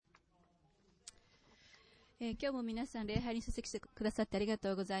今日も皆さん礼拝に出席してくださってありが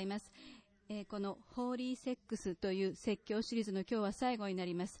とうございます。このホーリーセックスという説教シリーズの今日は最後にな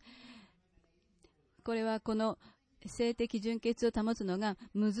ります。これはこの性的純潔を保つのが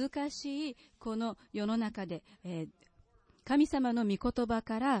難しいこの世の中で、神様の御言葉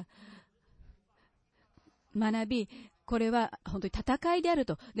から学び、これは本当に戦いである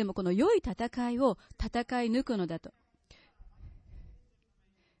と。でもこの良い戦いを戦い抜くのだと。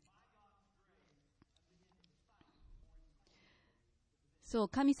そう、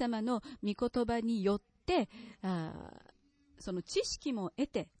神様の御言葉によって、その知識も得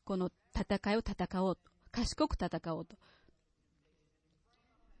て、この戦いを戦おうと。賢く戦おうと。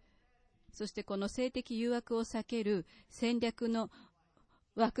そしてこの性的誘惑を避ける戦略の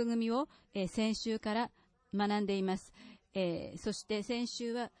枠組みを、先週から学んでいます。そして先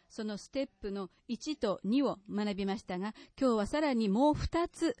週はそのステップの1と2を学びましたが、今日はさらにもう2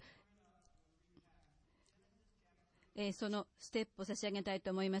つ、そのステップを差し上げたいと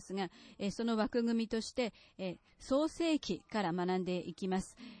思いますが、その枠組みとして、創世記から学んでいきま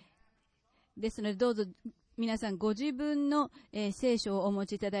す。ですのでどうぞ皆さんご自分の、聖書をお持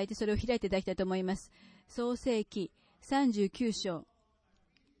ちいただいてそれを開いていただきたいと思います。創世記39章。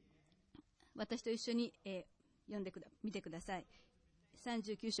私と一緒に、見てください。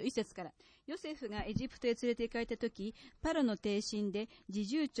39章1節から。ヨセフがエジプトへ連れて行かれたとき、パロの帝臣で侍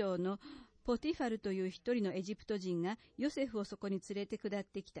従長のポティファルという一人のエジプト人がヨセフをそこに連れて下っ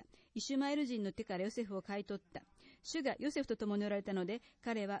てきた。イシュマエル人の手からヨセフを買い取った。主がヨセフと共におられたので、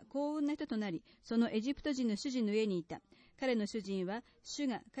彼は幸運な人となり、そのエジプト人の主人の家にいた。彼の主人は主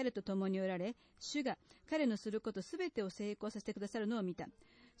が彼と共におられ、主が彼のすることすべてを成功させてくださるのを見た。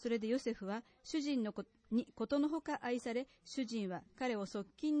それでヨセフは主人のにことのほか愛され、主人は彼を側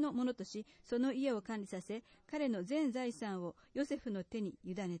近のものとし、その家を管理させ、彼の全財産をヨセフの手に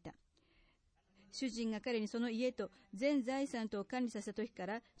委ねた。主人が彼にその家と全財産とを管理させた時か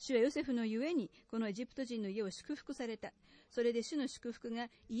ら、主はヨセフのゆえにこのエジプト人の家を祝福された。それで主の祝福が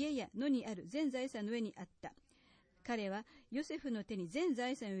家や野にある全財産の上にあった。彼はヨセフの手に全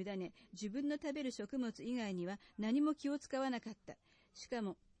財産を委ね、自分の食べる食物以外には何も気を使わなかった。しか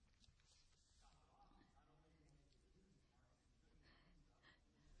も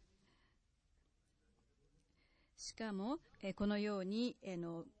このように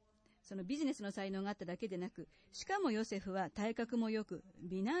そのビジネスの才能があっただけでなく、しかもヨセフは体格も良く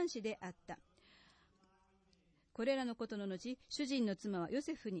美男子であった。これらのことの後、主人の妻はヨ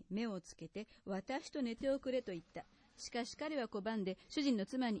セフに目をつけて、私と寝ておくれと言った。しかし彼は拒んで主人の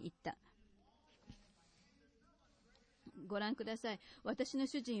妻に言った。ご覧ください。私の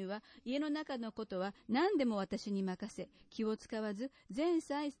主人は家の中のことは何でも私に任せ、気を使わず全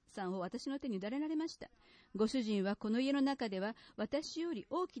財産を私の手に委ねられました。ご主人はこの家の中では私より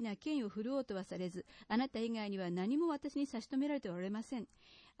大きな権威を振るおうとはされず、あなた以外には何も私に差し止められておられません。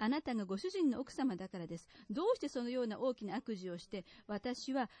あなたがご主人の奥様だからです。どうしてそのような大きな悪事をして、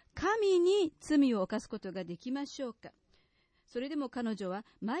私は神に罪を犯すことができましょうか。それでも彼女は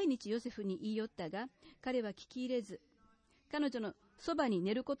毎日ヨセフに言い寄ったが、彼は聞き入れず、彼女のそばに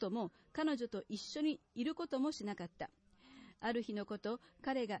寝ることも、彼女と一緒にいることもしなかった。ある日のこと、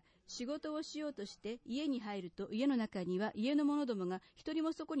彼が仕事をしようとして家に入ると、家の中には家の者どもが一人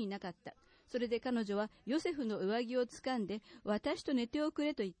もそこにいなかった。それで彼女はヨセフの上着を掴んで、私と寝ておく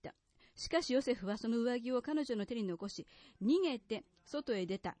れと言った。しかしヨセフはその上着を彼女の手に残し、逃げて外へ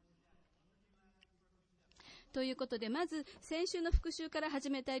出た。ということで、まず先週の復習から始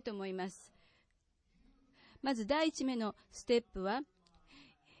めたいと思います。まず第一目のステップは、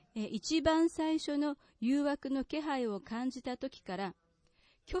一番最初の誘惑の気配を感じた時から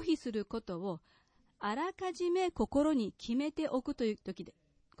拒否することをあらかじめ心に決めておくという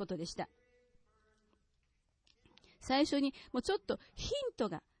ことでした。最初にもうちょっとヒント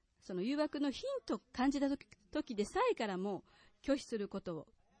が、その誘惑のヒントを感じた時でさえからも拒否することを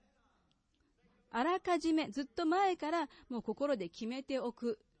あらかじめずっと前からもう心で決めてお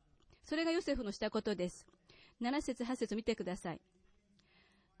く。それがヨセフのしたことです。7節8節見てください。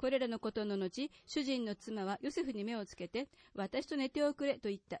これらのことの後、主人の妻はヨセフに目をつけて、私と寝ておくれと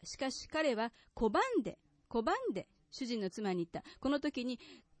言った。しかし彼は拒んで主人の妻に言った。この時に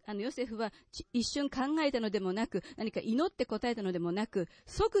ヨセフは一瞬考えたのでもなく、何か祈って答えたのでもなく、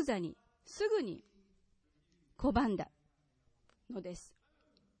即座にすぐに拒んだのです。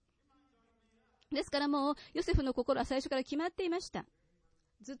ですからもうヨセフの心は最初から決まっていました。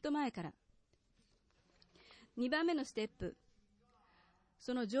ずっと前から。2番目のステップ。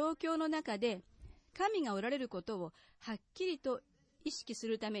その状況の中で神がおられることをはっきりと意識す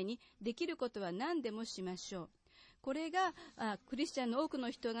るためにできることは何でもしましょう。これがクリスチャンの多くの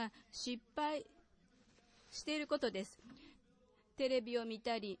人が失敗していることです。テレビを見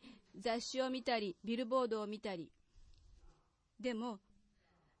たり、雑誌を見たり、ビルボードを見たり。でも、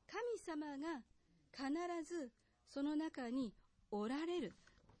神様が必ずその中におられる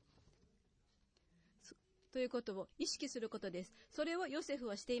ということを意識することです。それをヨセフ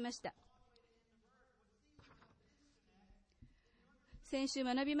はしていました。先週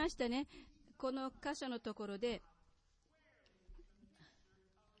学びましたね。この箇所のところで、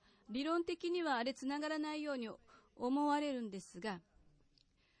理論的にはあれつながらないように思われるんですが、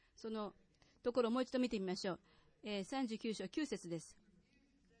そのところをもう一度見てみましょう。39章9節です。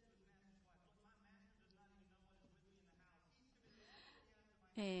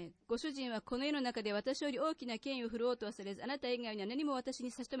ご主人はこの世の中で私より大きな権威を振るおうとはされず、あなた以外には何も私に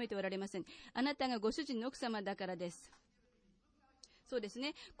差し止めておられません。あなたがご主人の奥様だからです。そうです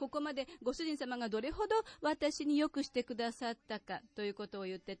ね。ここまでご主人様がどれほど私によくしてくださったかということを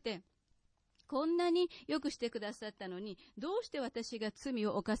言ってて、こんなによくしてくださったのに、どうして私が罪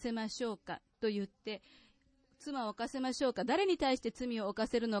を犯せましょうかと言って、罪を犯せましょうか、誰に対して罪を犯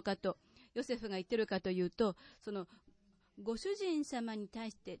せるのかとヨセフが言ってるかというと、そのご主人様に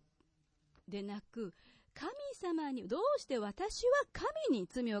対してでなく、神様に、どうして私は神に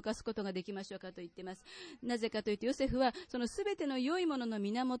罪を犯すことができましょうかと言っています。なぜかというと、ヨセフはそのすべての良いものの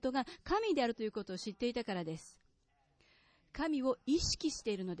源が神であるということを知っていたからです。神を意識し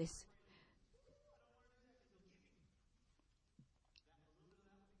ているのです。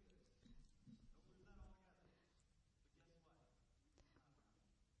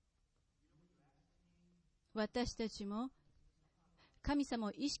私たちも神様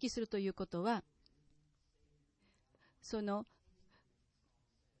を意識するということは、その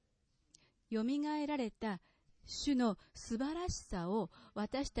よみがえられた主の素晴らしさを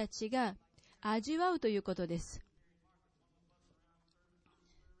私たちが味わうということです。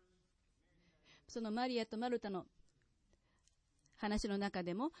そのマリアとマルタの話の中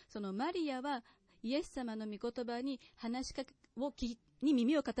でも、そのマリアはイエス様の御言葉にに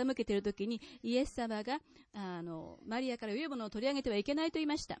耳を傾けているときに、イエス様がマリアから良いものを取り上げてはいけないと言い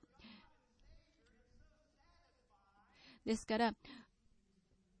ました。ですから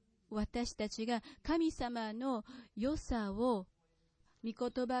私たちが神様の良さを御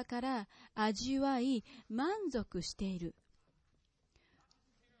言葉から味わい満足している、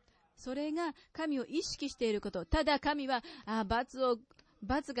それが神を意識していること。ただ神は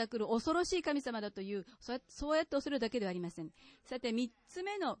罰が来る恐ろしい神様だという、そうやって恐れるだけではありません。さて3つ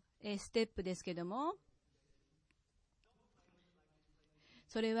目のステップですけども、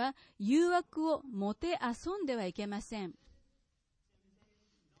それは誘惑をもてあそんではいけません。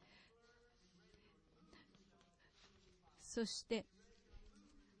そして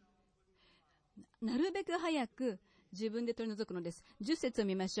なるべく早く自分で取り除くのです。10節を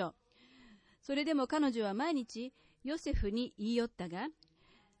見ましょう。それでも彼女は毎日ヨセフに言い寄ったが、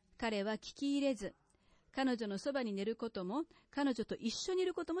彼は聞き入れず、彼女のそばに寝ることも彼女と一緒にい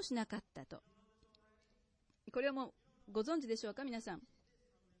ることもしなかったと。これはもうご存知でしょうか、皆さん。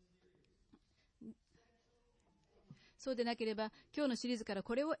そうでなければ今日のシリーズから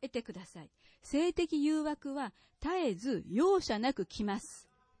これを得てください。性的誘惑は絶えず容赦なく来ます。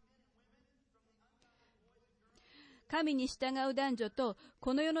神に従う男女と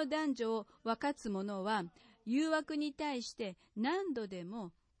この世の男女を分かつ者は、誘惑に対して何度で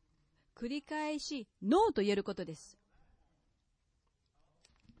も繰り返しノーと言えることです。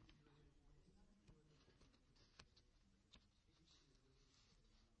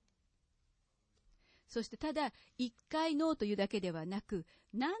そしてただ一回ノーというだけではなく、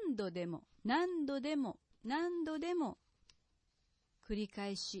何度でも繰り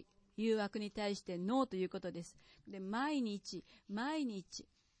返し誘惑に対してノーということです。で、毎日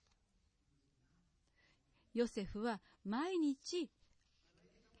ヨセフは毎日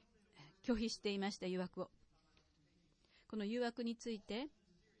拒否していました、誘惑を。この誘惑について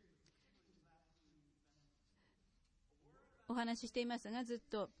お話ししていますが、ずっ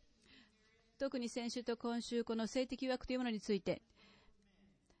と特に先週と今週、この性的誘惑というものについて、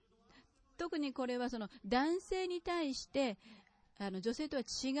特にこれはその男性に対して女性とは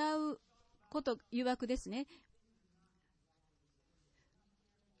違う誘惑ですね。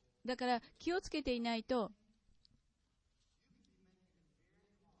だから気をつけていないと、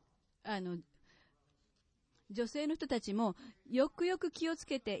女性の人たちもよくよく気をつ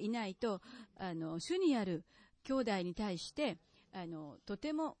けていないと、主にある兄弟に対してと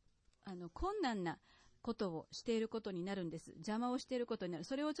ても困難なことをしていることになるんです。邪魔をしていることになる。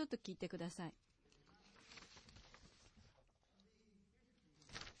それをちょっと聞いてください。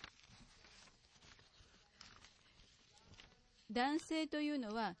男性という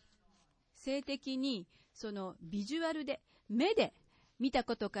のは性的にそのビジュアルで、目で見た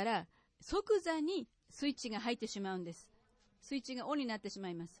ことから即座にスイッチが入ってしまうんです。スイッチがオンになってしま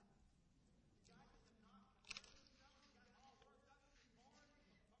います。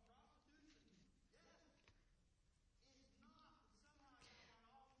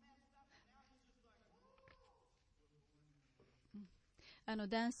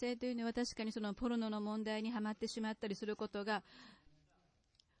男性というのは確かにそのポルノの問題にはまってしまったりすることが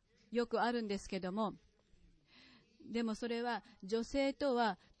よくあるんですけども、でもそれは女性と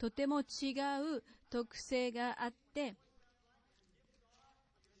はとても違う特性があって、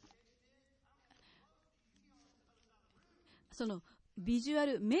そのビジュア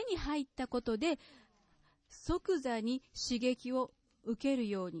ル、目に入ったことで即座に刺激を受ける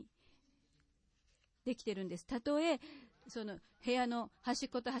ようにできているんです。たとえその部屋の端っ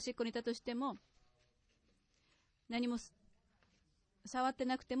こと端っこにいたとしても、何も触って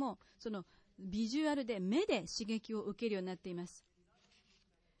なくても、そのビジュアルで目で刺激を受けるようになっています。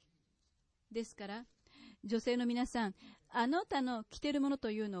ですから女性の皆さん、あなたの着ているもの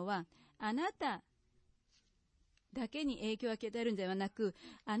というのはあなただけに影響を与えるんではなく、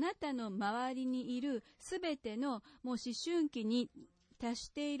あなたの周りにいるすべてのもう思春期に達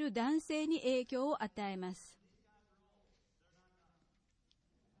している男性に影響を与えます。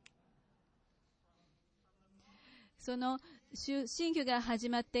その新居が始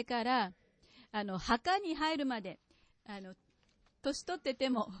まってから墓に入るまで年取ってて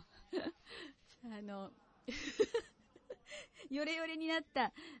もヨレヨレになっ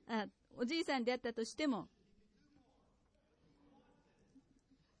たおじいさんであったとしても、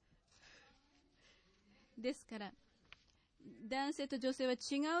ですから男性と女性は違う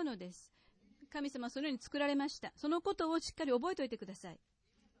のです。神様はそのように作られました。そのことをしっかり覚えておいてください。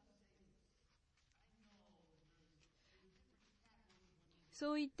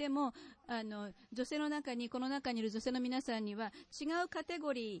そう言っても女性の中に、この中にいる女性の皆さんには違うカテ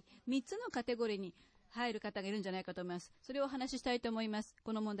ゴリー、3つのカテゴリーに入る方がいるんじゃないかと思います。それをお話ししたいと思います。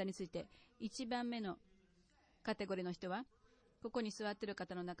この問題について。1番目のカテゴリーの人は、ここに座っている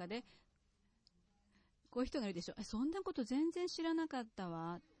方の中でこういう人がいるでしょう。そんなこと全然知らなかった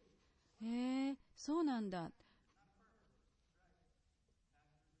わ。そうなんだ。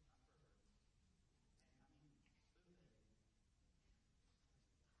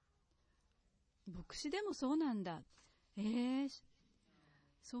牧師でもそうなんだ。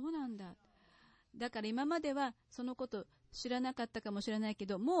そうなんだ。だから今まではそのこと知らなかったかもしれないけ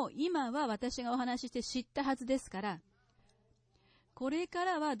ど、もう今は私がお話しして知ったはずですから、これか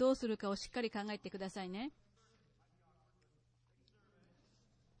らはどうするかをしっかり考えてくださいね。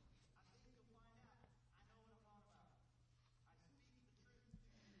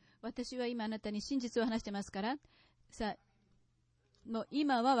私は今あなたに真実を話してますから、さあ、もう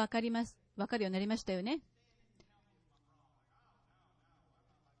今は分かります。分かるようになりましたよね。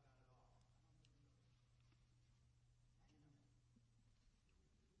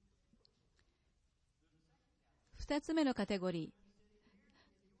2つ目のカテゴリ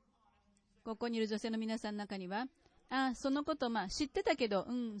ー。ここにいる女性の皆さんの中には、そのこと、知ってたけど、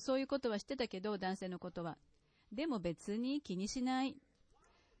そういうことは知ってたけど、男性のことは。でも別に気にしない。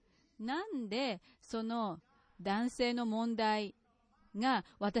なんで、その男性の問題が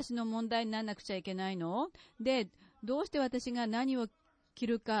私の問題にならなくちゃいけないの？で、どうして私が何を着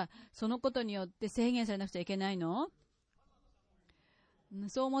るか、そのことによって制限されなくちゃいけないの？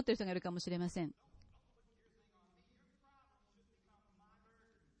そう思っている人がいるかもしれません。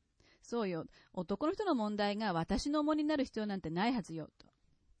そうよ、男の人の問題が私の重荷になる必要なんてないはずよと。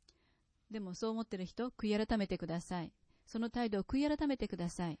でもそう思っている人、悔い改めてください。その態度を悔い改めてくだ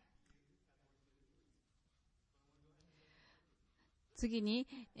さい。次に、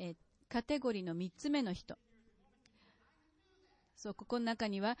カテゴリーの3つ目の人。そう、ここの中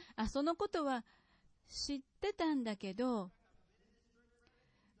には、そのことは知ってたんだけど、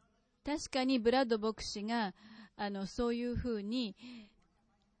確かにブラッド牧師がそういうふうに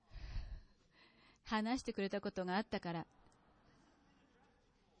話してくれたことがあったから、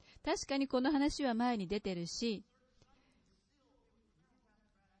確かにこの話は前に出てるし、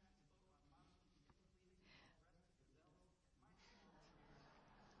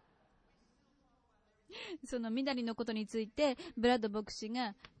そのみなりのことについてブラッド牧師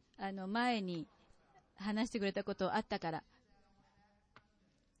が前に話してくれたことあったから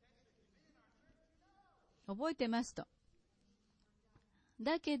覚えてますと。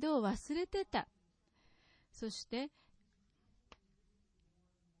だけど忘れてた。そして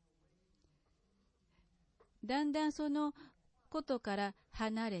だんだんそのことから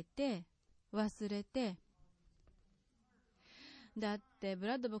離れて忘れて、だっってブ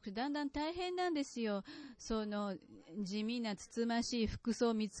ラッド牧師だんだん大変なんですよ。その地味なつつましい服装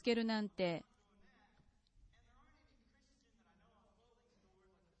を見つけるなんて。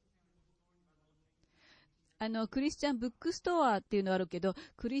クリスチャンブックストアっていうのはあるけど、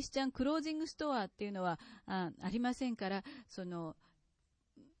クリスチャンクロージングストアっていうのはありませんから、その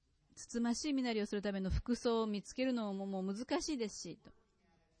つつましい身なりをするための服装を見つけるのももう難しいですしと。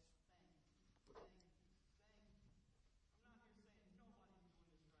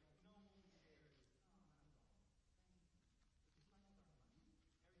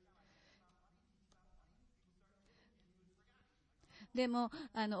でも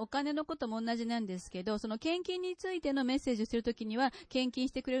お金のことも同じなんですけど、その献金についてのメッセージをするときには献金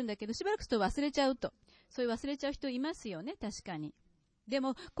してくれるんだけど、しばらくすると忘れちゃうと。そういう忘れちゃう人いますよね、確かに。で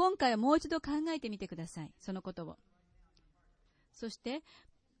も今回はもう一度考えてみてください、そのことを。そして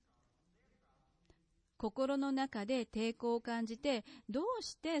心の中で抵抗を感じて、どう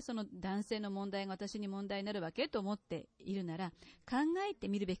してその男性の問題が私に問題になるわけと思っているなら、考えて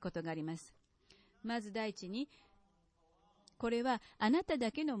みるべきことがあります。まず第一に、これはあなた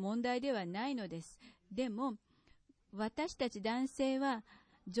だけの問題ではないのです。でも私たち男性は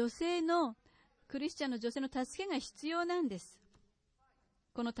クリスチャンの女性の助けが必要なんです。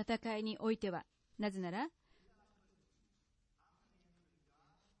この戦いにおいては。なぜなら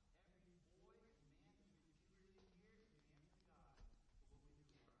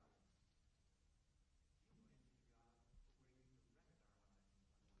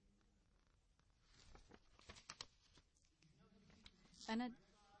あな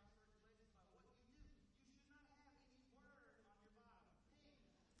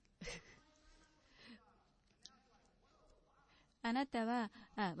あなたは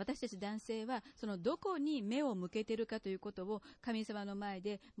私たち男性はそのどこに目を向けているかということを神様の前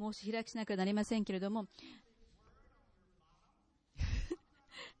で申し開きしなければなりませんけれども、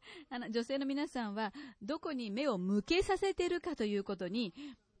女性の皆さんはどこに目を向けさせているかということに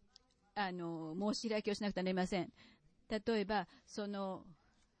申し開きをしなくてはなりません。例えばその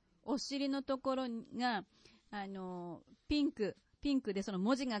お尻のところがピンクでその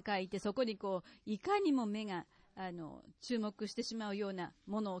文字が書いて、そこにこういかにも目が注目してしまうような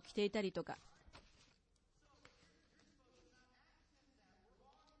ものを着ていたりとか、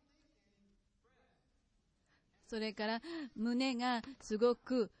それから胸がすご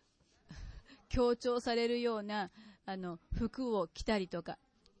く強調されるような服を着たりとか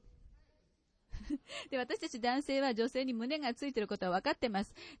で、私たち男性は女性に胸がついていることは分かってま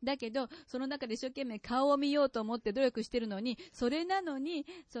す。だけどその中で一生懸命顔を見ようと思って努力しているのに、それなのに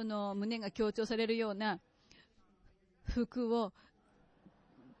その胸が強調されるような服を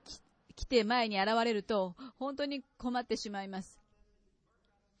着て前に現れると本当に困ってしまいます。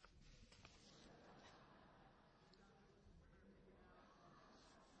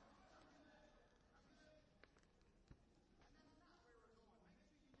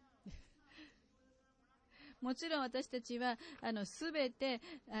もちろん私たちはすべて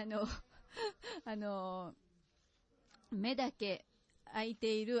あの目だけ開い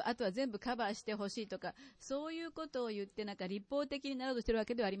ている、あとは全部カバーしてほしいとか、そういうことを言ってなんか立法的になろうとしているわ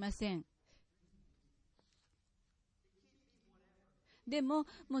けではありません。でも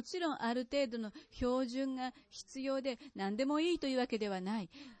もちろんある程度の標準が必要で、何でもいいというわけではない。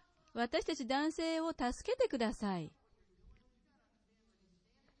私たち男性を助けてください。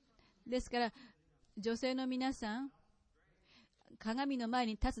ですから女性の皆さん、鏡の前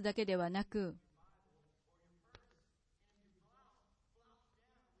に立つだけではなく、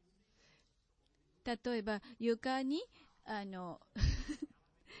例えば床に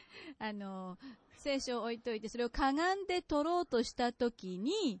聖書を置いといて、それをかがんで取ろうとしたとき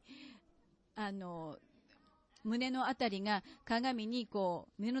に胸のあたりが鏡にこ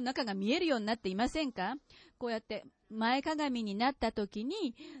う胸の中が見えるようになっていませんか？こうやって前かがみになったとき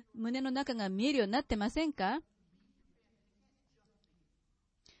に胸の中が見えるようになってませんか？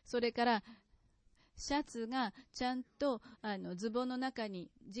それからシャツがちゃんとズボンの中に、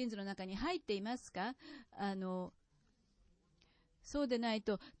ジーンズの中に入っていますか？そうでない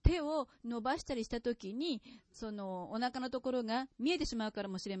と手を伸ばしたりしたときにそのお腹のところが見えてしまうから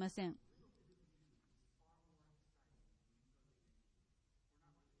もしれません。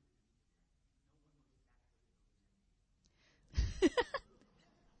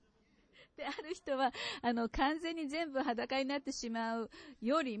で、ある人は完全に全部裸になってしまう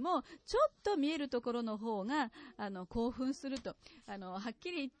よりもちょっと見えるところの方が興奮すると。はっき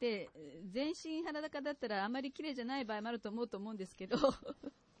り言って全身裸だったらあまり綺麗じゃない場合もあると思うんですけどちょ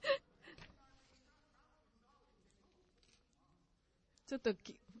っと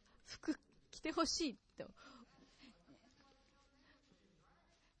服着てほしいと。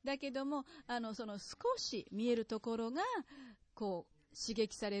だけども、その少し見えるところが、こう、刺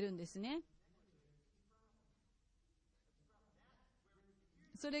激されるんですね。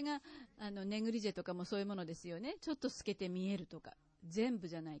それが、ネグリジェとかもそういうものですよね。ちょっと透けて見えるとか。全部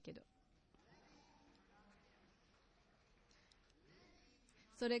じゃないけど。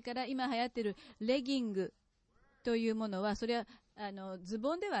それから今流行ってるレギングというものは、それは、ズ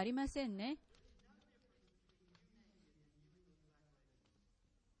ボンではありませんね。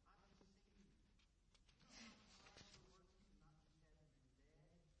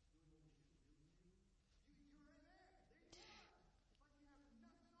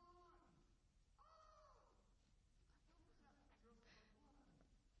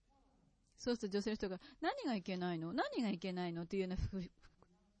そうすると女性の人が、何がいけないの何がいけないのというよう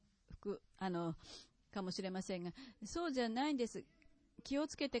なかもしれませんが、そうじゃないんです。気を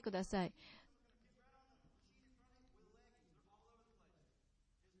つけてください。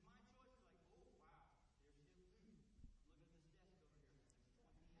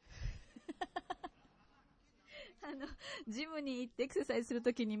ジムに行ってエクササイズする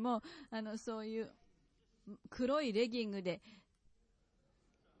ときにも、そういう黒いレギングで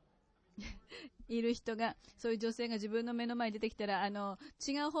いる人が、そういう女性が自分の目の前に出てきたら、違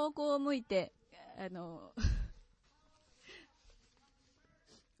う方向を向いて、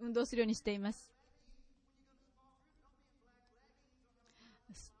運動するようにしています。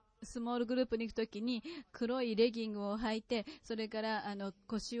スモールグループに行くときに黒いレギングを履いて、それから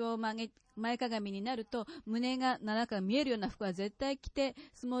腰を前かがみになると胸が中が見えるような服は絶対着て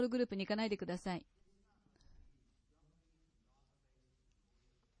スモールグループに行かないでください。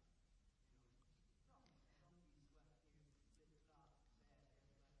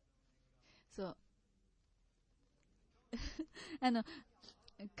そう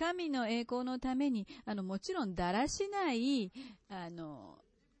神の栄光のためにもちろんだらしない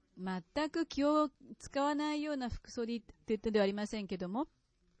全く気を使わないような服装でって言ってではありませんけども、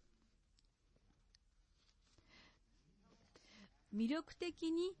魅力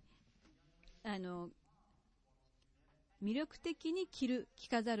的に着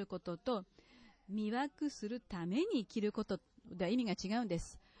飾ることと魅惑するために着ることでは意味が違うんで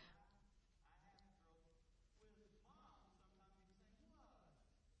す。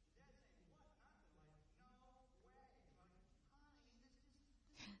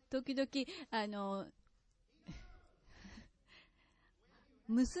時々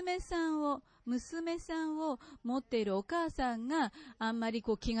娘さんを持っているお母さんがあんまり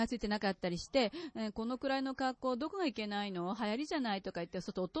こう気がついてなかったりして、このくらいの格好どこがいけないの流行りじゃないとか言って、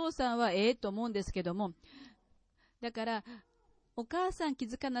お父さんはと思うんですけども、だからお母さん気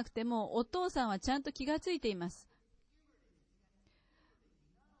づかなくてもお父さんはちゃんと気がついています。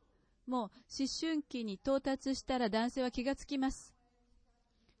もう思春期に到達したら男性は気がつきます。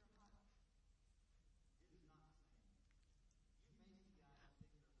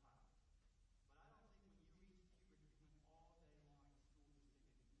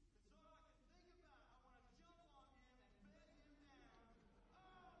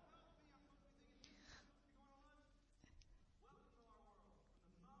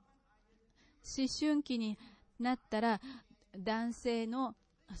思春期になったら男性の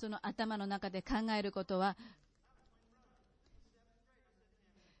その頭の中で考えることは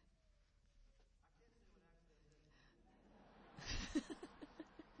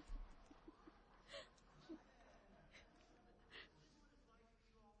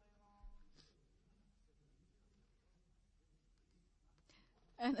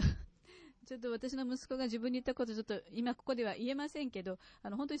ちょっと私の息子が自分に言ったことちょっと今ここでは言えませんけど、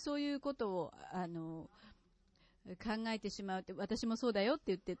本当にそういうことを考えてしまうって、私もそうだよって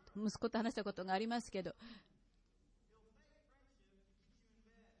言って息子と話したことがありますけど、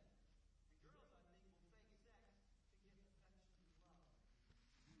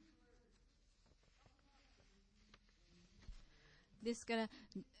ですから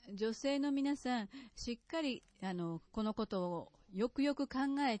女性の皆さん、しっかりこのことをよくよく考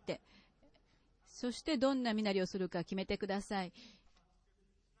えて、そしてどんな身なりをするか決めてください。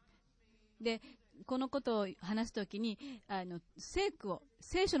でこのことを話すときに聖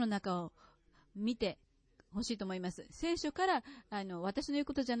書の中を見てほしいと思います。聖書から私の言う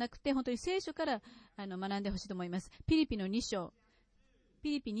ことじゃなくて、本当に聖書から学んでほしいと思います。ピリピ2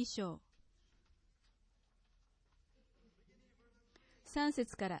章3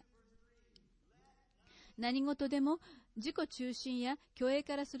節から、何事でも自己中心や虚栄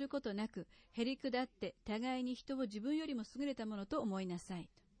からすることなく、へりくだって互いに人を自分よりも優れたものと思いなさい。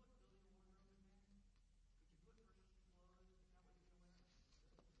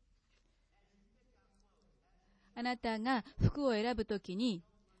あなたが服を選ぶときに、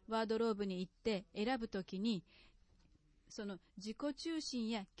ワードローブに行って選ぶときに、その自己中心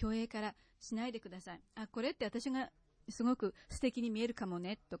や虚栄からしないでください。あ、これって私がすごく素敵に見えるかも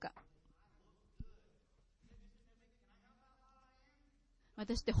ねとか、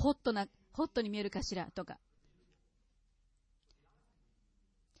私ってホットに見えるかしらとか。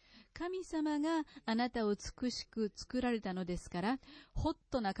神様があなたを美しく作られたのですから、ホッ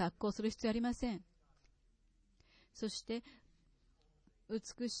トな格好をする必要ありません。そして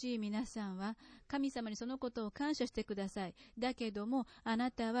美しい皆さんは神様にそのことを感謝してください。だけどもあ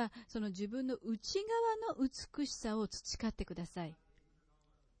なたはその自分の内側の美しさを培ってください。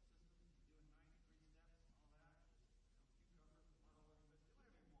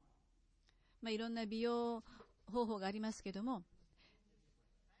いろんな美容方法がありますけども、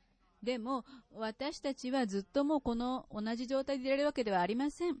でも私たちはずっともうこの同じ状態でいられるわけではあり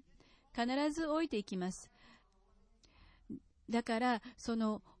ません。必ず老いていきます。だからそ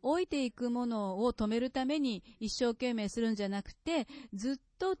の老いていくものを止めるために一生懸命するんじゃなくて、ずっ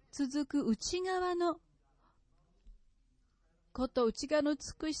と続く内側のこと、内側の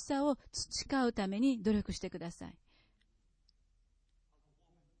美しさを培うために努力してください。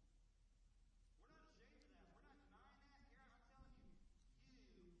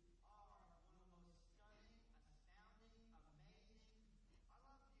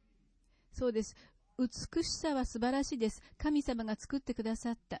そうです。美しさは素晴らしいです。神様が作ってくだ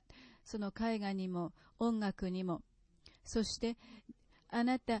さった。その絵画にも音楽にも。そしてあ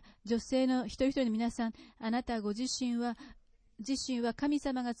なた、女性の一人一人の皆さん、あなたご自身は神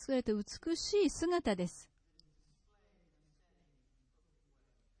様が作られた美しい姿です。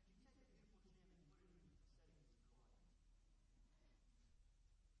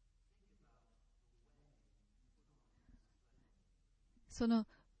その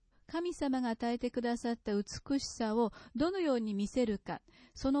神様が与えてくださった美しさをどのように見せるか、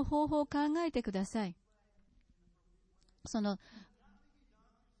その方法を考えてください。その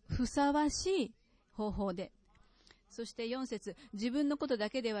ふさわしい方法で。そして4節、自分のことだ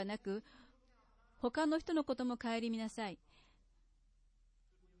けではなく他の人のことも顧みなさい。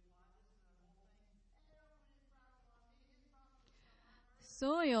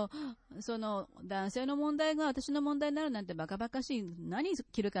そうよ、その男性の問題が私の問題になるなんてバカバカしい、何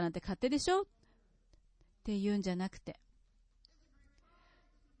着るかなんて勝手でしょって言うんじゃなくて、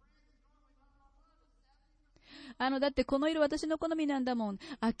だってこの色私の好みなんだもん、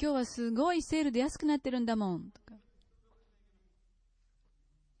今日はすごいセールで安くなってるんだもんとか、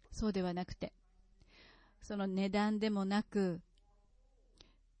そうではなくて、その値段でもなく、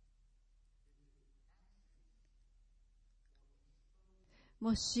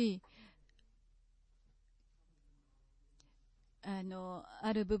もし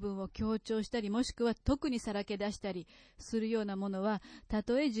ある部分を強調したり、もしくは特にさらけ出したりするようなものは、た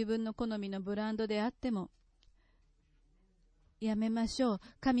とえ自分の好みのブランドであってもやめましょう。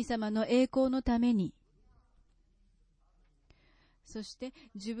神様の栄光のために。そして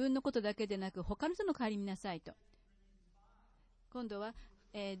自分のことだけでなく他の人の顧みなさいと。今度は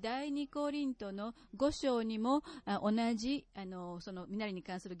第2コリントの5章にも同じその身なりに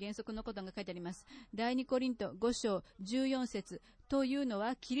関する原則のことが書いてあります。第2コリント5章14節というの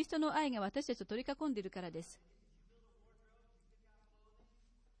は、キリストの愛が私たちを取り囲んでいるからです。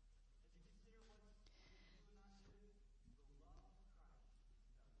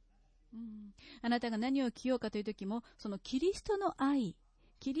あなたが何を着ようかというときも、そのキリストの愛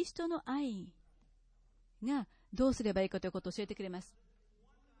がどうすればいいかということを教えてくれます。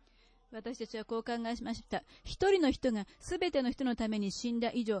私たちはこう考えました。一人の人がすべての人のために死んだ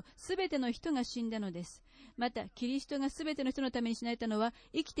以上、すべての人が死んだのです。またキリストがすべての人のために死なれたのは、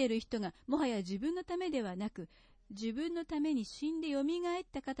生きている人がもはや自分のためではなく、自分のために死んでよみがえっ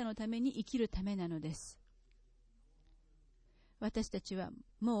た方のために生きるためなのです。私たちは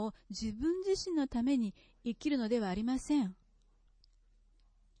もう自分自身のために生きるのではありません。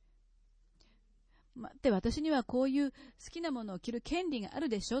待って、私にはこういう好きなものを着る権利がある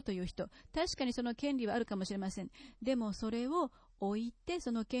でしょという人、確かにその権利はあるかもしれません。でもそれを置いて、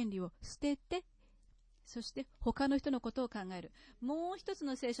その権利を捨てて、そして他の人のことを考える。もう一つ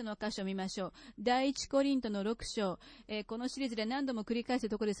の聖書の箇所を見ましょう。第一コリントの6章、このシリーズで何度も繰り返す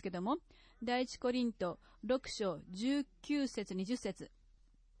ところですけども、第一コリント6章19節20節、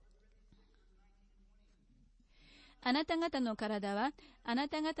あなた方の体はあな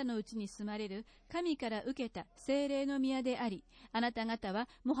た方のうちに住まれる神から受けた聖霊の宮であり、あなた方は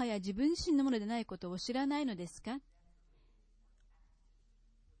もはや自分自身のものでないことを知らないのですか。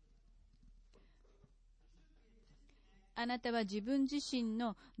あなたは自分自身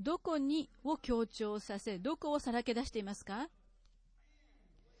のどこを強調させ、どこをさらけ出していますか。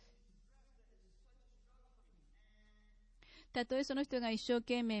たとえその人が一生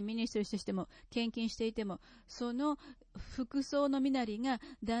懸命ミニストリーしても、献金していても、その服装の身なりが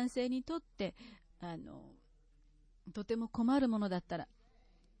男性にとって、とても困るものだったら、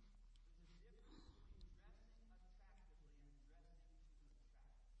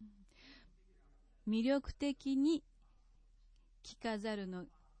魅力的に着飾るの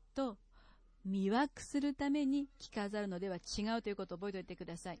と、魅惑するために着飾るのでは違うということを覚えておいてく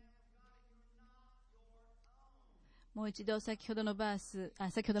ださい。もう一度先ほどの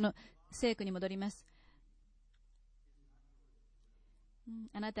聖句に戻ります。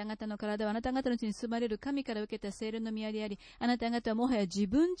あなた方の体はあなた方のうちに住まれる神から受けた聖霊の宮であり、あなた方はもはや自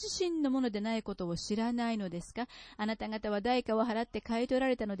分自身のものでないことを知らないのですか？あなた方は代価を払って買い取ら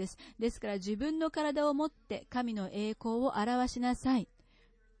れたのです。ですから自分の体をもって神の栄光を表しなさい。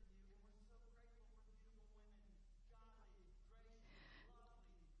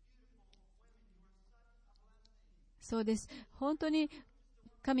そうです。本当に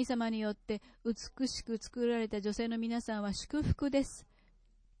神様によって美しく作られた女性の皆さんは祝福です。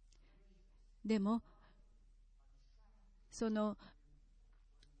でも、その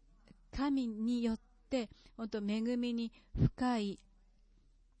神によって本当恵みに深い、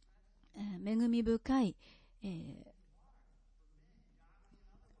恵み深い、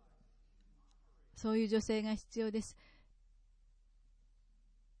そういう女性が必要です。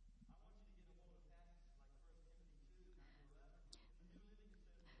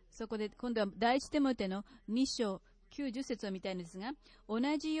そこで今度は第一テモテの2章90節を見たいのですが、同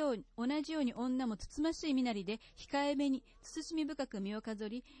じように女もつつましい身なりで控えめに慎み深く身を飾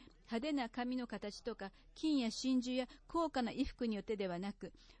り、派手な髪の形とか金や真珠や高価な衣服によってではな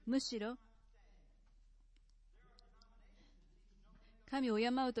く、むしろ神を敬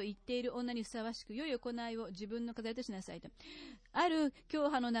うと言っている女にふさわしく良い行いを自分の飾りとしなさいと。ある教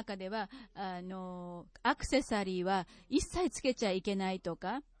派の中ではアクセサリーは一切つけちゃいけないと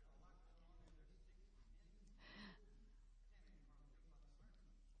か、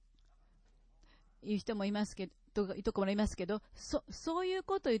いう人もいますけど、いとこもいますけど、そういう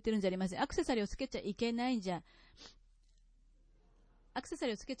ことを言ってるんじゃありません。アクセサリーをつけちゃいけないんじゃ、アクセサ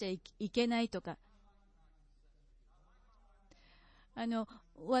リーをつけちゃいけないとか、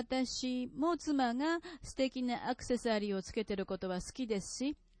私も妻が素敵なアクセサリーをつけてることは好きです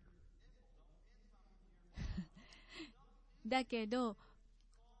し、だけど、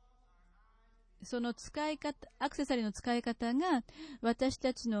その使い方、アクセサリーの使い方が私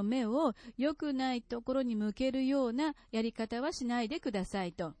たちの目を良くないところに向けるようなやり方はしないでくださ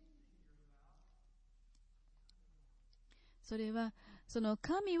いと。それはその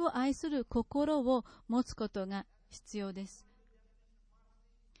神を愛する心を持つことが必要です。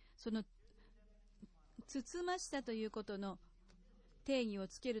そのつつましさということの定義を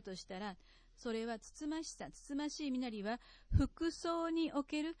つけるとしたら、それはつつましさ、つつましい身なりは服装にお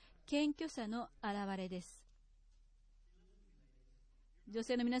ける謙虚さの表れです。女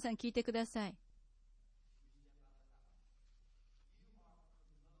性の皆さん聞いてください。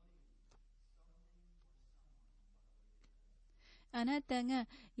あなたが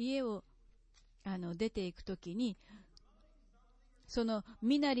家を出ていくときに、その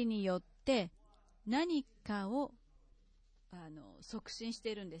身なりによって何かを促進し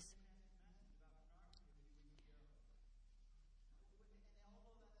ているんです。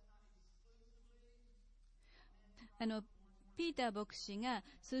ピーター牧師が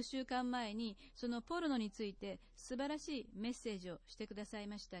数週間前にそのポルノについて素晴らしいメッセージをしてください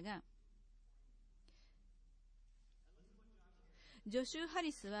ましたが、ジョシュ・ハ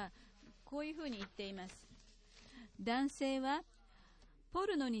リスはこういうふうに言っています。男性はポ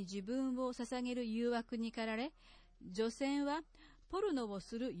ルノに自分を捧げる誘惑に駆られ、女性はポルノを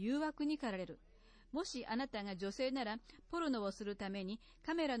する誘惑に駆られる。もしあなたが女性なら、ポルノをするために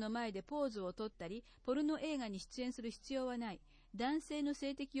カメラの前でポーズをとったり、ポルノ映画に出演する必要はない。男性の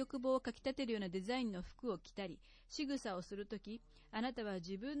性的欲望をかきたてるようなデザインの服を着たり、仕草をするとき、あなたは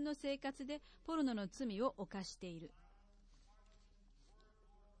自分の生活でポルノの罪を犯している。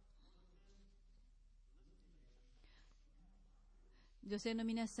女性の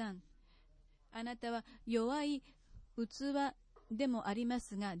皆さん、あなたは弱い器でもありま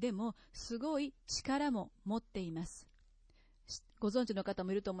すが、でもすごい力も持っています。ご存知の方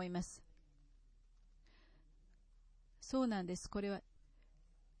もいると思います。そうなんです。これは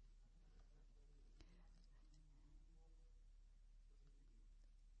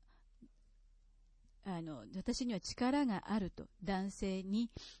私には力があると男性に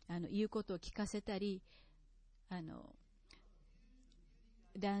言うことを聞かせたり、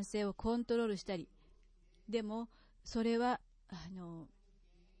男性をコントロールしたり、でもそれは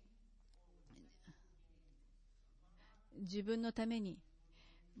自分のために、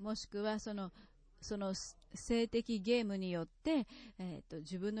もしくはその性的ゲームによって、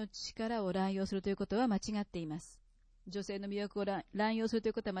自分の力を乱用するということは間違っています。女性の魅力を乱用すると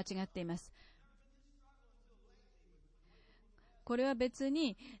いうことは間違っています。これは別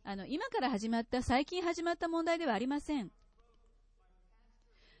に今から最近始まった問題ではありません。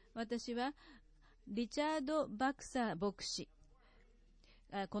私はリチャード・バクサー牧師、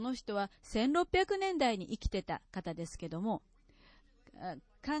この人は1600年代に生きてた方ですけども、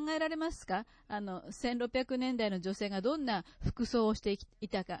考えられますか？1600年代の女性がどんな服装をしてい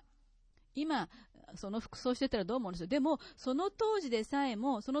たか。今その服装してたらどう思うんですよ。でもその当時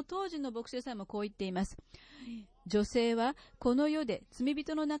の牧師でさえもこう言っています。女性はこの世で罪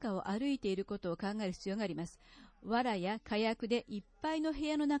人の中を歩いていることを考える必要があります。藁や火薬でいっぱいの部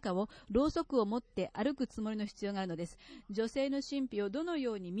屋の中をろうそくを持って歩くつもりの必要があるのです。女性の神秘をどの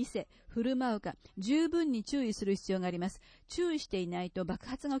ように見せ振る舞うか十分に注意する必要があります。注意していないと爆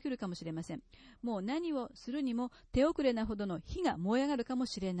発が起きるかもしれません。もう何をするにも手遅れなほどの火が燃え上がるかも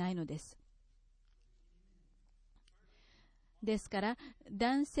しれないのです。ですから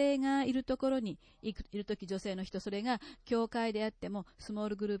男性がいるところにいるとき、女性の人、それが教会であってもスモー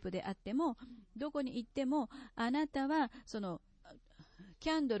ルグループであってもどこに行っても、あなたはその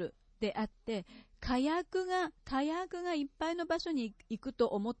キャンドルであって火薬がいっぱいの場所に行くと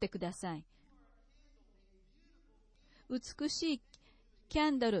思ってください。美しいキ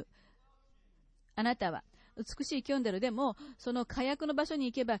ャンドル、あなたは美しいキャンドルでもその火薬の場所に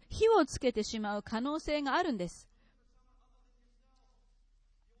行けば火をつけてしまう可能性があるんです。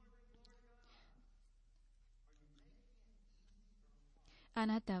あ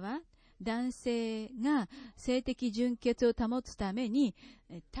なたは男性が性的純潔を保つために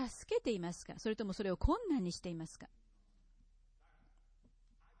助けていますか？それともそれを困難にしていますか？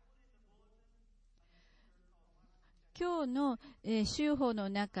今日の修法の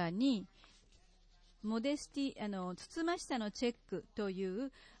中にモデスティつつましさのチェックとい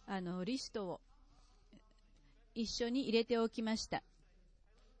うリストを一緒に入れておきました。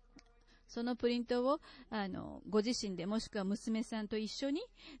そのプリントをご自身でもしくは娘さんと一緒に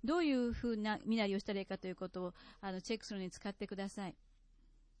どういうふうな身なりをしたらいいかということをチェックするのに使ってください。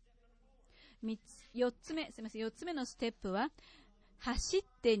4つ目のステップは走っ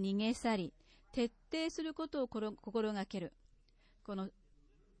て逃げ去り徹底することを心がける。この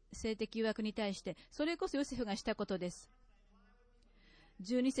性的誘惑に対してそれこそヨセフがしたことです。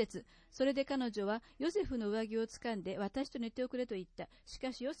12節、それで彼女はヨセフの上着を掴んで私と寝ておくれと言った。し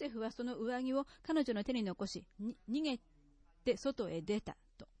かしヨセフはその上着を彼女の手に残し逃げて外へ出た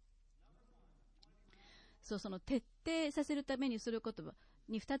と。その徹底させるためにする言葉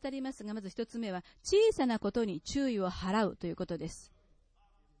に2つありますが、まず1つ目は小さなことに注意を払うということです。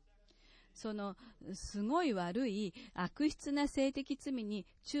そのすごい悪い悪質な性的罪に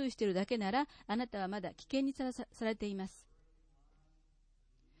注意しているだけならあなたはまだ危険にされています。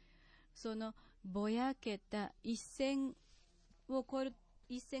そのぼやけた一線を越える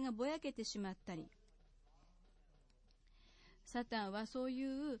一線がぼやけてしまったり、サタンはそうい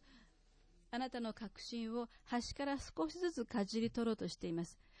うあなたの確信を端から少しずつかじり取ろうとしていま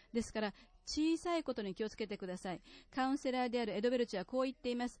す。ですから小さいことに気をつけてください。カウンセラーであるエドベルチはこう言っ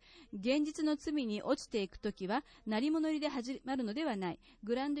ています。現実の罪に落ちていくときは鳴り物入りで始まるのではない。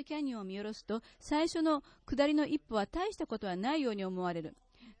グランドキャニオンを見下ろすと最初の下りの一歩は大したことはないように思われる。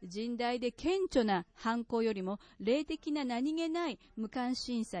甚大で顕著な犯行よりも霊的な何気ない無関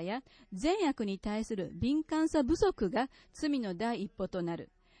心さや善悪に対する敏感さ不足が罪の第一歩となる。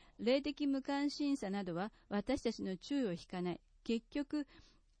霊的無関心さなどは私たちの注意を引かない。結局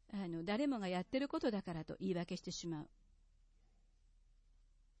誰もがやってることだからと言い訳してしまう。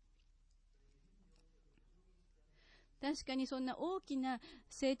確かにそんな大きな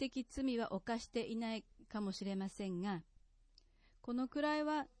性的罪は犯していないかもしれませんが、このくらい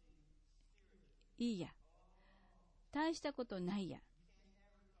はいいや、大したことないや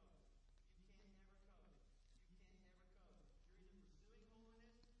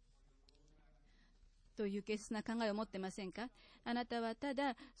という軽率な考えを持ってませんか？あなたはた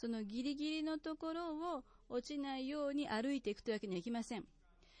だそのギリギリのところを落ちないように歩いていくというわけにはいきません。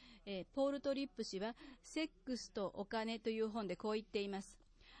ポール・トリップ氏はセックスとお金という本でこう言っています。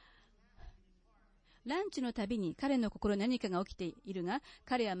ランチのたびに彼の心に何かが起きているが、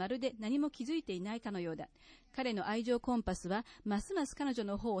彼はまるで何も気づいていないかのようだ。彼の愛情コンパスはますます彼女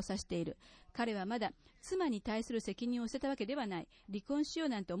の方を指している。彼はまだ妻に対する責任を捨てたわけではない。離婚しよう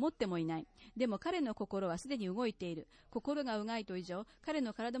なんて思ってもいない。でも彼の心はすでに動いている。心が動いた以上、彼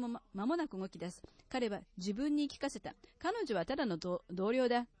の体も間もなく動き出す。彼は自分に言い聞かせた。彼女はただの同僚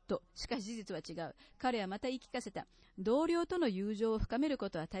だ。と。しかし事実は違う。彼はまた言い聞かせた。同僚との友情を深めるこ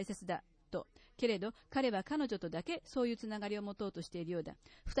とは大切だ。と。けれど、彼は彼女とだけそういうつながりを持とうとしているようだ。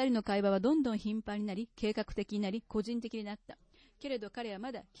二人の会話はどんどん頻繁になり、計画的になり、個人的になった。けれど彼は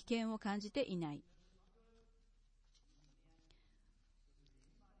まだ危険を感じていない。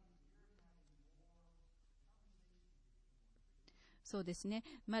そうですね。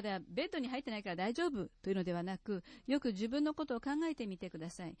まだベッドに入ってないから大丈夫というのではなく、よく自分のことを考えてみてくだ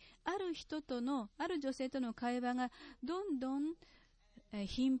さい。ある女性との会話がどんどん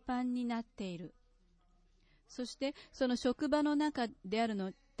頻繁になっている。そしてその職場の中である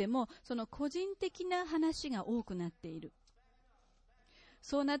のでも、その個人的な話が多くなっている。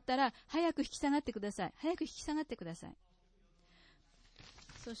そうなったら早く引き下がってください。早く引き下がってください。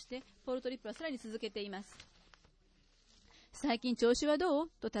そしてポール・トリップはさらに続けています。最近調子はどう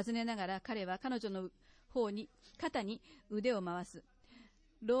と尋ねながら、彼は彼女の肩に腕を回す。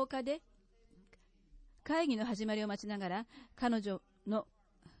廊下で会議の始まりを待ちながら、彼女の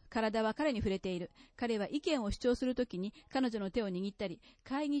体は彼に触れている。彼は意見を主張するときに彼女の手を握ったり、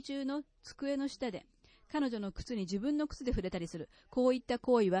会議中の机の下で彼女の靴に自分の靴で触れたりする。こういった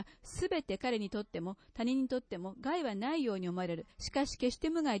行為はすべて彼にとっても他人にとっても害はないように思われる。しかし決して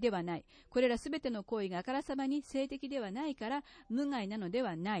無害ではない。これらすべての行為があからさまに性的ではないから無害なので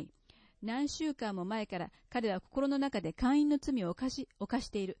はない。何週間も前から彼は心の中で姦淫の罪を犯し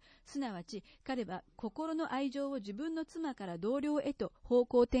ている。すなわち彼は心の愛情を自分の妻から同僚へと方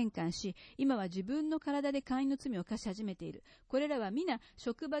向転換し、今は自分の体で姦淫の罪を犯し始めている。これらは皆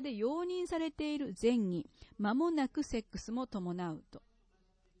職場で容認されている前儀。間もなくセックスも伴うと。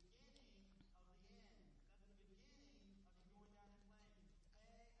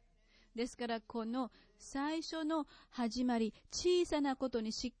ですからこの最初の始まり、小さなこと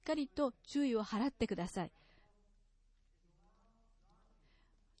にしっかりと注意を払ってください。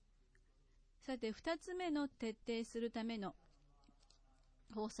さて、2つ目の徹底するための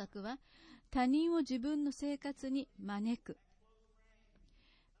方策は、他人を自分の生活に招く。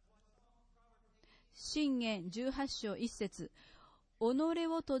箴言18章1節、己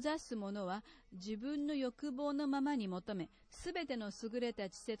を閉ざす者は自分の欲望のままに求め、すべての優れた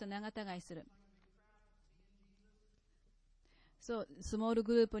知性と仲違いする。そう、スモール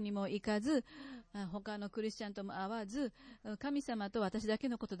グループにも行かず、他のクリスチャンとも会わず、神様と私だけ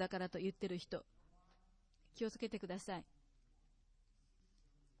のことだからと言ってる人、気をつけてください。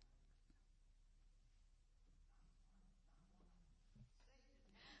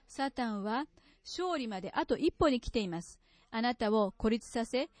サタンは勝利まであと一歩に来ています。あなたを孤立さ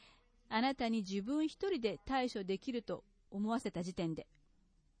せ、あなたに自分一人で対処できると思わせた時点で、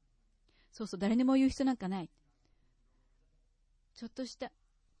そうそう、誰にも言う必要なんかない。ちょっとした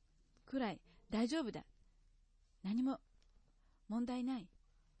くらい大丈夫だ。何も問題ない。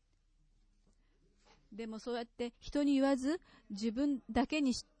でもそうやって人に言わず自分だけ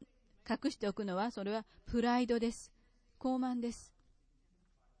に隠しておくのは、それはプライドです。傲慢です。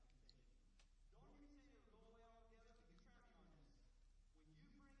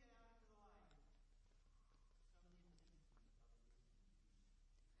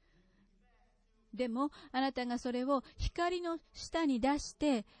でもあなたがそれを光の下に出し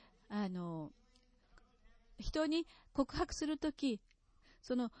て人に告白するとき、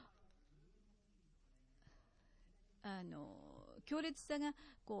その強烈さが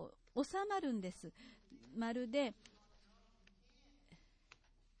こう収まるんです。まるで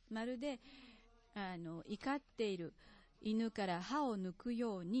怒っている犬から歯を抜く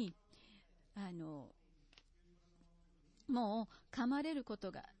ようにもう噛まれるこ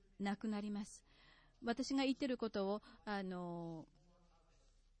とがなくなります。私が言っていることを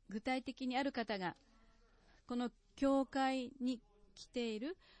具体的にある方が、この教会に来てい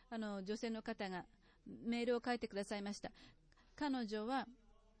る女性の方がメールを書いてくださいました。彼女は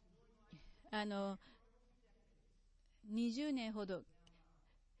20年ほど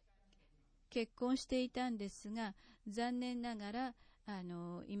結婚していたんですが、残念ながら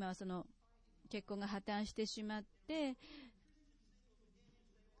今はその結婚が破綻してしまって、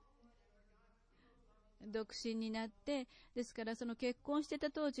独身になって、ですからその結婚してた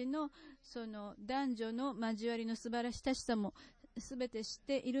当時のその男女の交わりの素晴らしさも全て知っ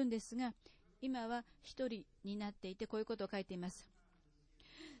ているんですが、今は一人になっていて、こういうことを書いています。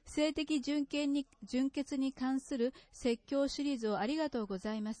性的純潔に関する説教シリーズをありがとうご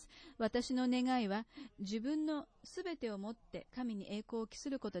ざいます。私の願いは自分のすべてをもって神に栄光を期す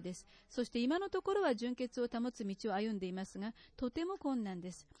ることです。そして今のところは純潔を保つ道を歩んでいますが、とても困難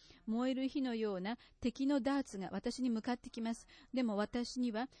です。燃える火のような敵のダーツが私に向かってきます。でも私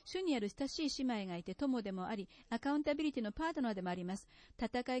には主にある親しい姉妹がいて友でもあり、アカウンタビリティのパートナーでもあります。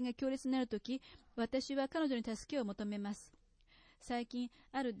戦いが強烈になるとき、私は彼女に助けを求めます。最近、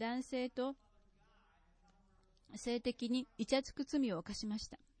ある男性と性的にイチャつく罪を犯しまし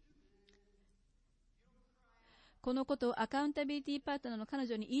た。このことをアカウンタビリティパートナーの彼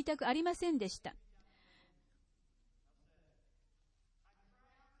女に言いたくありませんでした。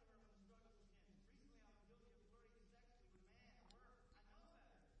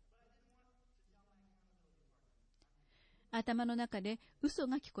頭の中で嘘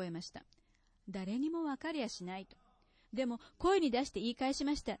が聞こえました。誰にも分かりやしないと。でも声に出して言い返し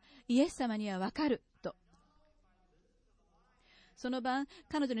ました。イエス様には分かると。その晩、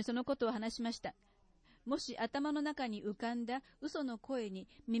彼女にそのことを話しました。もし頭の中に浮かんだ嘘の声に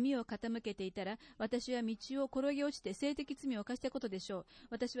耳を傾けていたら、私は道を転げ落ちて性的罪を犯したことでしょう。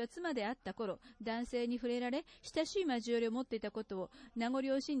私は妻であった頃、男性に触れられ、親しい交わりを持っていたことを名残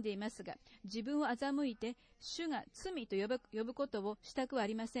惜しんでいますが、自分を欺いて、主が罪と呼ぶことをしたくはあ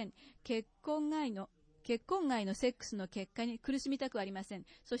りません。結婚外のセックスの結果に苦しみたくありません。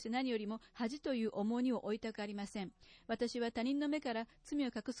そして何よりも恥という重荷を負いたくありません。私は他人の目から罪を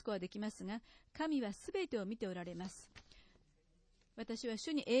隠すことはできますが、神はすべてを見ておられます。私は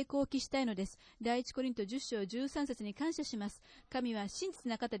主に栄光を期したいのです。第一コリント10章13節に感謝します。神は真実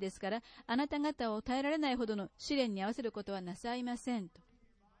な方ですから、あなた方を耐えられないほどの試練に合わせることはなさいません。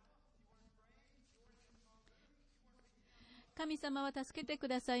神様は助けてく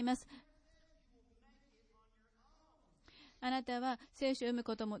ださいます。あなたは聖書を読む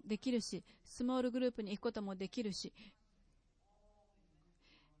こともできるし、スモールグループに行くこともできるし、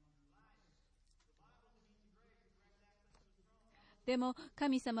でも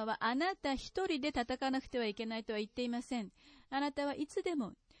神様はあなた一人で戦わなくてはいけないとは言っていません。あなたはいつで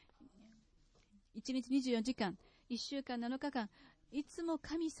も1日24時間、1週間7日間、いつも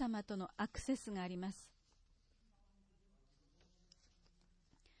神様とのアクセスがあります。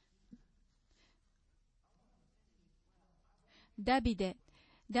ダビデ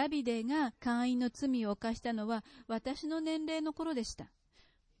が姦淫の罪を犯したのは私の年齢の頃でした。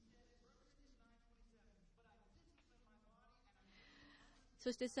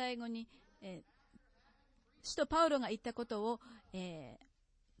そして最後に、使徒パウロが言ったことを、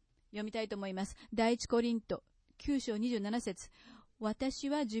読みたいと思います。第一コリント9章27節。私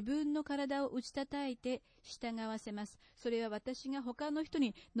は自分の体を打ち叩いて従わせます。それは私が他の人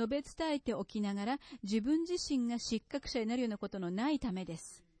に述べ伝えておきながら、自分自身が失格者になるようなことのないためで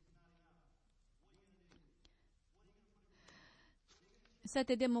す。さ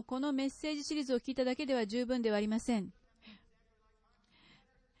て、でもこのメッセージシリーズを聞いただけでは十分ではありません。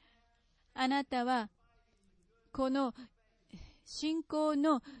あなたはこの信仰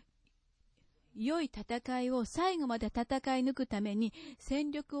の良い戦いを最後まで戦い抜くために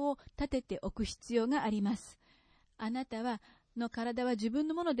戦力を立てておく必要があります。あなたの体は自分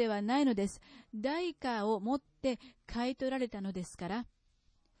のものではないのです。代価を持って買い取られたのですから、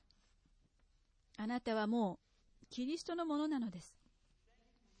あなたはもうキリストのものなのです。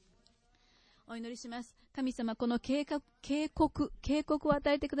お祈りします。神様、この警告を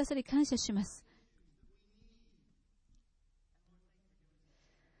与えてくださり感謝します。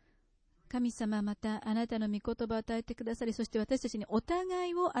神様、またあなたの御言葉を与えてくださり、そして私たちにお互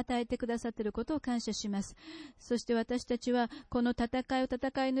いを与えてくださっていることを感謝します。そして私たちはこの戦いを戦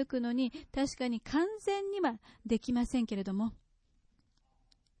い抜くのに確かに完全にはできませんけれども、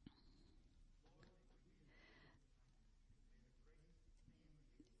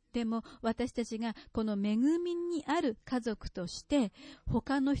でも私たちがこの恵みにある家族として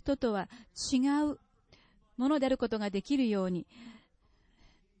他の人とは違うものであることができるように、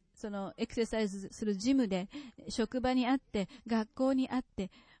そのエクササイズするジムで、職場にあって、学校にあって、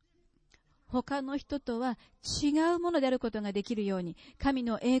他の人とは違うものであることができるように、神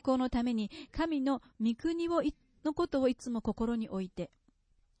の栄光のために、神の御国のことをいつも心に置いて、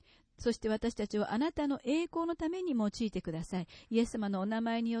そして私たちをあなたの栄光のために用いてください。イエス様のお名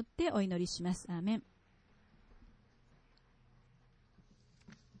前によってお祈りします。アーメン。